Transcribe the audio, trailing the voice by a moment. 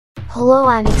Hello,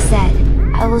 I'm Exced.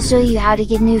 I will show you how to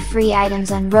get new free items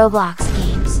on Roblox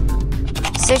games.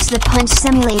 Search the Punch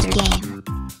Simulator game.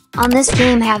 On this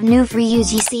game have new free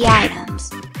UGC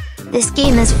items. This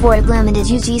game is for limited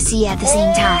UGC at the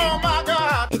same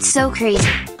time. It's so crazy.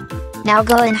 Now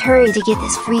go and hurry to get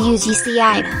this free UGC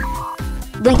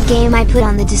item. Link game I put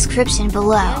on the description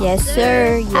below. Yes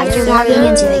sir, yes After sir. logging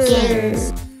into the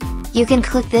game, you can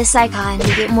click this icon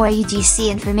to get more UGC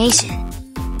information.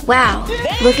 Wow,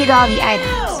 look at all the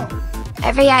items!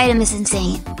 Every item is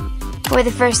insane! For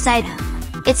the first item,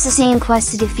 it's the same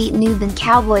quest to defeat Noob and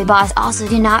Cowboy Boss. Also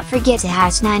do not forget to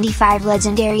hatch 95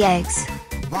 legendary eggs.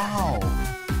 Wow!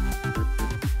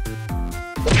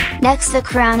 Next, the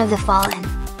Crown of the Fallen.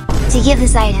 To get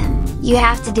this item, you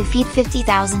have to defeat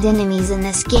 50,000 enemies in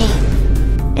this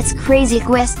game. It's crazy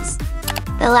quests!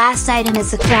 The last item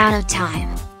is the Crown of Time.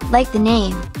 Like the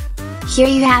name, here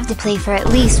you have to play for at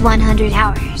least 100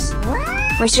 hours.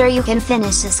 For sure you can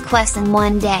finish this quest in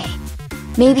one day.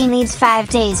 Maybe needs 5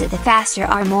 days at the faster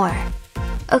or more.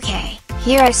 Okay,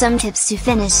 here are some tips to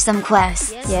finish some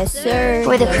quests. Yes sir.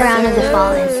 For the yes, Crown of the sir.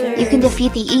 Fallen, you can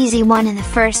defeat the easy one in the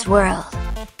first world.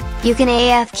 You can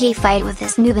AFK fight with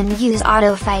this noob and use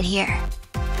auto fight here.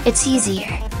 It's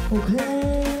easier. Okay,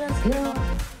 let's go!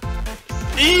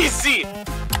 Easy!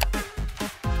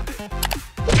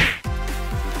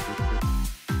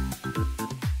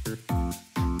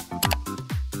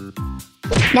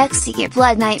 Next, you get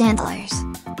Blood Knight Antlers.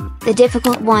 The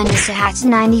difficult one is to hatch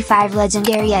 95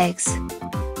 legendary eggs.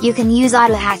 You can use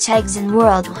auto hatch eggs in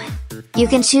World 1. You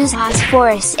can choose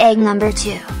Phosphorus egg number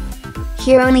 2.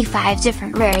 Here only 5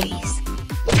 different rarities.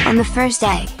 On the first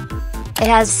egg, it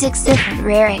has 6 different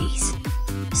rarities.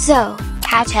 So,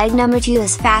 hatch egg number 2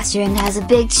 is faster and has a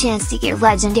big chance to get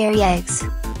legendary eggs.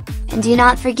 And do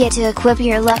not forget to equip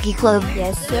your lucky clover.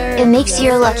 Yes sir. It makes yes,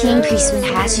 your luck sir. increase when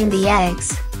hatching the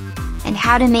eggs. And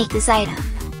how to make this item?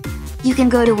 You can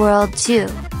go to World 2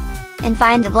 and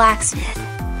find the blacksmith.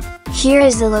 Here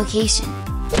is the location.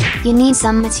 You need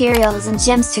some materials and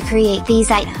gems to create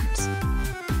these items.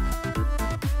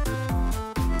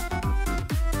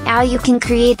 Now you can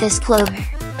create this clover.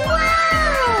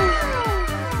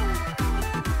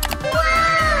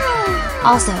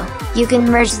 Also, you can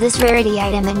merge this rarity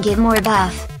item and get more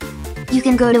buff. You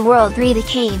can go to World 3, the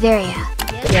cave area.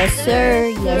 Yes sir,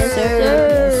 yes sir,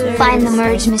 yes sir. Find the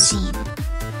merge machine.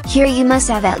 Here you must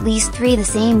have at least 3 the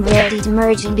same rarity to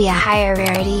merge and be a higher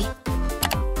rarity.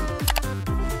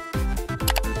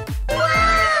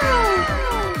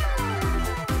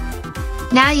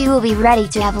 Now you will be ready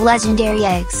to have legendary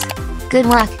eggs. Good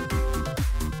luck!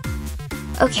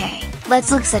 Okay,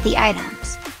 let's look at the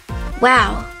items.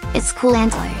 Wow, it's cool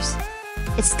antlers.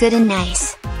 It's good and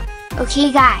nice.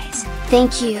 Okay guys,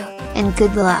 thank you, and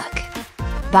good luck.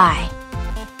 Bye.